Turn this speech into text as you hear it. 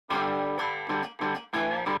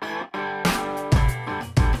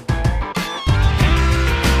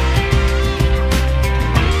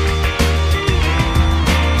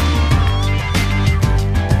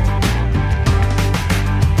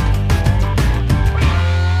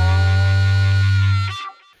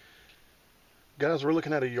Guys, we're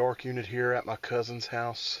looking at a York unit here at my cousin's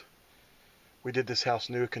house. We did this house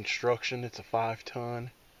new construction. It's a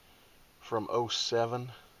 5-ton from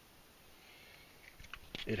 07.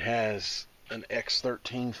 It has an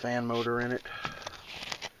X13 fan motor in it. I don't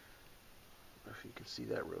know if you can see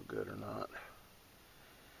that real good or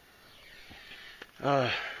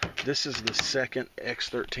not. This is the second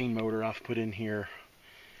X13 motor I've put in here.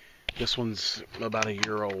 This one's about a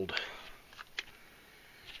year old.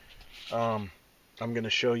 I'm going to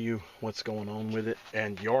show you what's going on with it.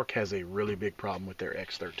 And York has a really big problem with their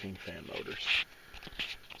X13 fan motors.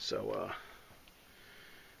 So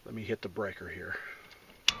let me hit the breaker here.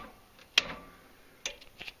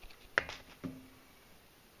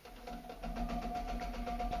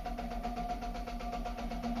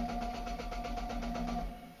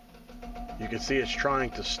 You can see it's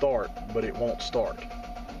trying to start, but it won't start.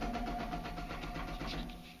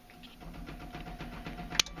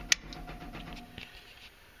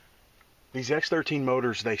 These X13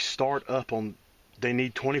 motors, they start up on, they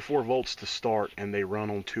need 24 volts to start, and they run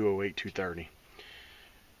on 208, 230.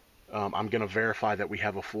 I'm going to verify that we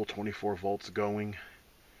have a full 24 volts going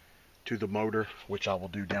to the motor, which I will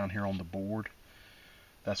do down here on the board.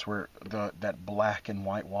 That's where that black and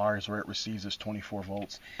white wire is where it receives its 24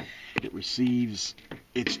 volts. It receives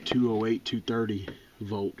its 208, 230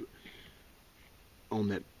 volt on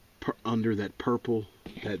that under that purple,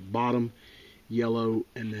 that bottom yellow,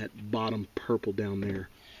 and that bottom purple down there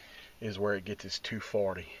is where it gets its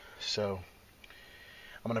 240. So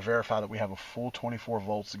I'm going to verify that we have a full 24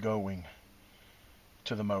 volts going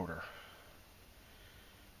to the motor,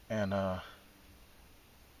 and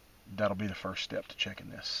that'll be the first step to checking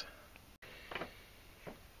this.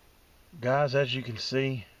 Guys, as you can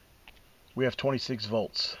see, we have 26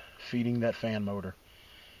 volts feeding that fan motor,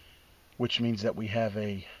 which means that we have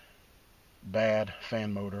a bad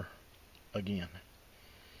fan motor again.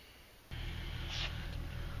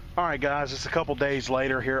 Alright guys, it's a couple days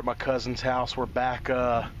later here at my cousin's house. We're back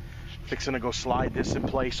fixing to go slide this in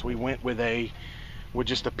place. We went with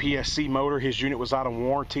just a PSC motor. His unit was out of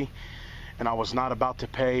warranty, and I was not about to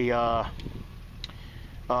pay I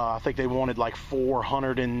think they wanted like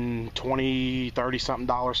 $420, 30 something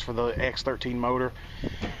dollars for the X13 motor.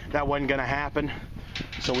 That wasn't gonna happen.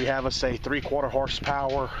 So we have us a 3/4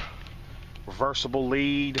 horsepower reversible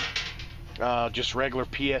lead, just regular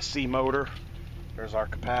PSC motor. There's our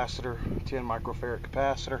capacitor, 10 microfarad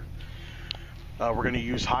capacitor. We're going to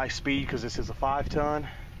use high speed because this is a 5-ton.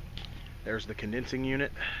 There's the condensing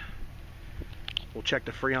unit. We'll check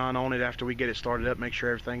the Freon on it after we get it started up, make sure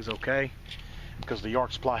everything's okay, because the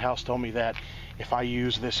York Supply House told me that if I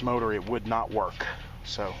use this motor it would not work.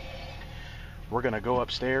 So we're going to go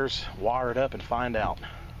upstairs, wire it up, and find out.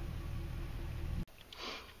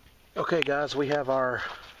 Okay guys, we have our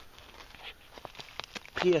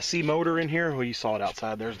PSC motor in here. Well, you saw it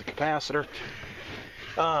outside. There's the capacitor.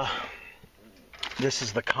 This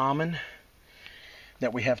is the common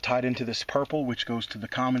that we have tied into this purple, which goes to the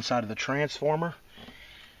common side of the transformer.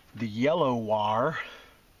 The yellow wire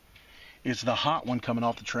is the hot one coming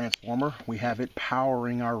off the transformer. We have it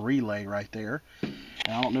powering our relay right there. And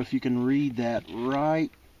I don't know if you can read that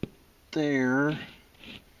right there.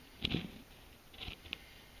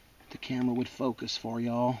 The camera would focus for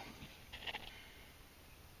y'all.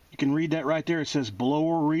 You can read that right there. It says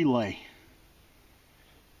blower relay.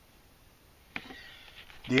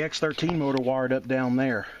 The X13 motor wired up down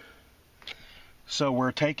there. So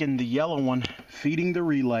we're taking the yellow one, feeding the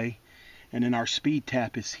relay, and then our speed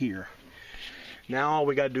tap is here. Now all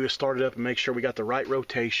we got to do is start it up and make sure we got the right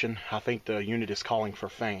rotation. I think the unit is calling for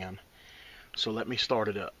fan. So let me start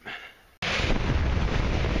it up.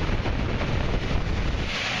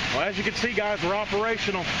 Well, as you can see guys, we're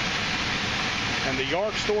operational. And the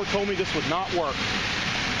York store told me this would not work.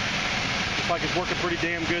 Looks like it's working pretty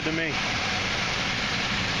damn good to me.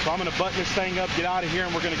 So I'm going to button this thing up, get out of here,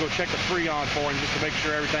 and we're going to go check the Freon for him just to make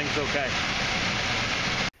sure everything's okay.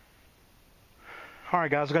 Alright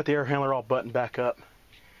guys, I got the air handler all buttoned back up. I'm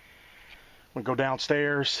going to go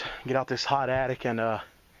downstairs, get out this hot attic, and go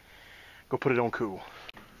put it on cool.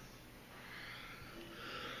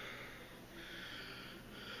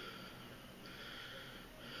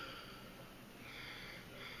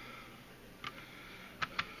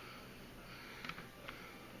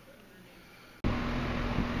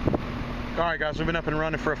 Alright guys, we've been up and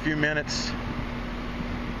running for a few minutes.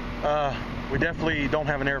 We definitely don't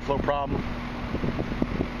have an airflow problem,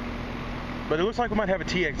 but it looks like we might have a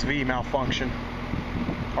TXV malfunction,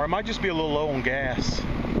 or it might just be a little low on gas.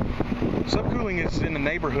 Subcooling is in the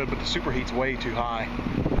neighborhood, but the superheat's way too high.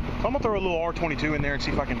 So I'm gonna throw a little R22 in there and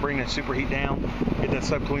see if I can bring that superheat down, get that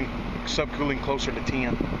subcooling subcooling closer to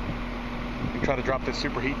 10 and try to drop that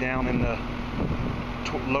superheat down in the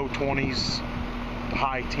low 20s,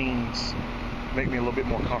 high teens, make me a little bit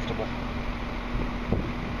more comfortable.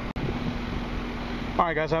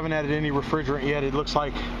 Alright guys, I haven't added any refrigerant yet. It looks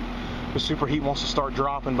like the superheat wants to start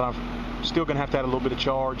dropping, but I'm still going to have to add a little bit of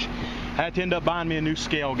charge. I had to end up buying me a new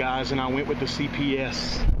scale, guys, and I went with the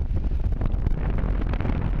CPS.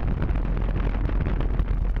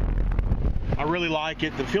 I really like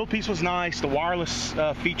it. The field piece was nice. The wireless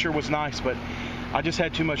feature was nice, but I just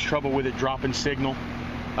had too much trouble with it dropping signal.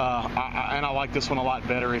 And I like this one a lot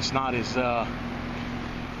better. It's not as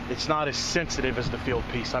sensitive as the field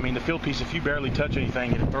piece. I mean, the field piece, if you barely touch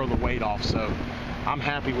anything, it'll throw the weight off. So I'm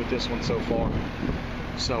happy with this one so far.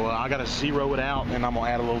 So I got to zero it out, and I'm gonna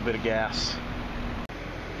add a little bit of gas.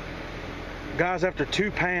 Guys, after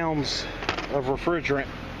 2 pounds of refrigerant,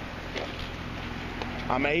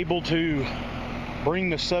 I'm able to bring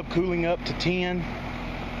the subcooling up to 10.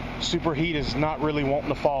 Superheat is not really wanting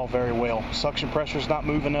to fall very well. Suction pressure is not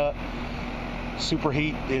moving up.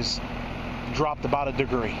 Superheat is dropped about a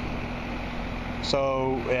degree.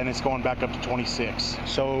 So, and it's going back up to 26.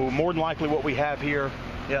 So more than likely what we have here,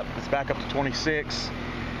 yep, it's back up to 26.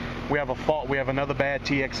 We have a fault. We have another bad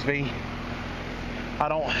TXV. I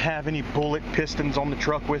don't have any bullet pistons on the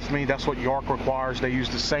truck with me. That's what Yark requires. They use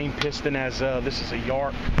the same piston as this is a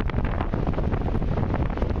Yark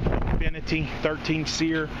Infinity 13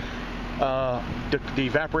 seer. The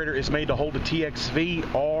evaporator is made to hold a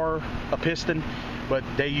TXV or a piston, but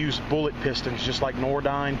they use bullet pistons just like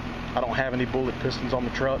Nordyne. I don't have any bullet pistons on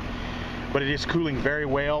the truck, but it is cooling very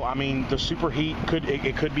well. I mean, the superheat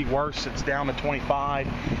could be worse. It's down to 25.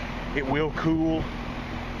 It will cool,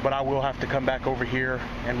 but I will have to come back over here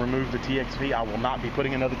and remove the TXV. I will not be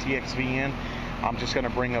putting another TXV in. I'm just going to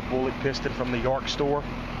bring a bullet piston from the Yark store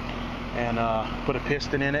and put a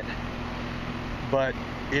piston in it. But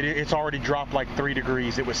it's already dropped like 3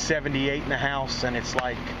 degrees. It was 78 in the house, and it's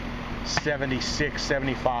like 76,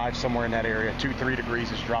 75, somewhere in that area. 2-3 degrees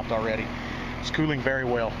it's dropped already. It's cooling very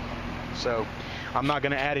well. So I'm not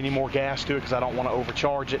going to add any more gas to it because I don't want to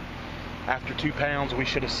overcharge it. After 2 pounds, we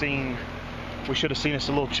should have seen us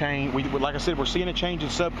a little change. Like I said, we're seeing a change in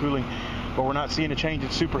subcooling, but we're not seeing a change in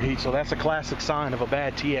superheat. So that's a classic sign of a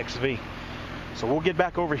bad TXV. So we'll get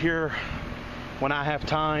back over here when I have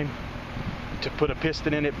time to put a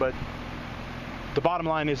piston in it, but the bottom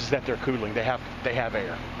line is that they're cooling. They have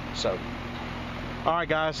air. So, all right,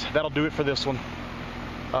 guys, that'll do it for this one.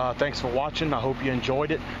 Thanks for watching. I hope you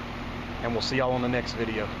enjoyed it, and we'll see y'all on the next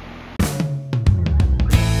video.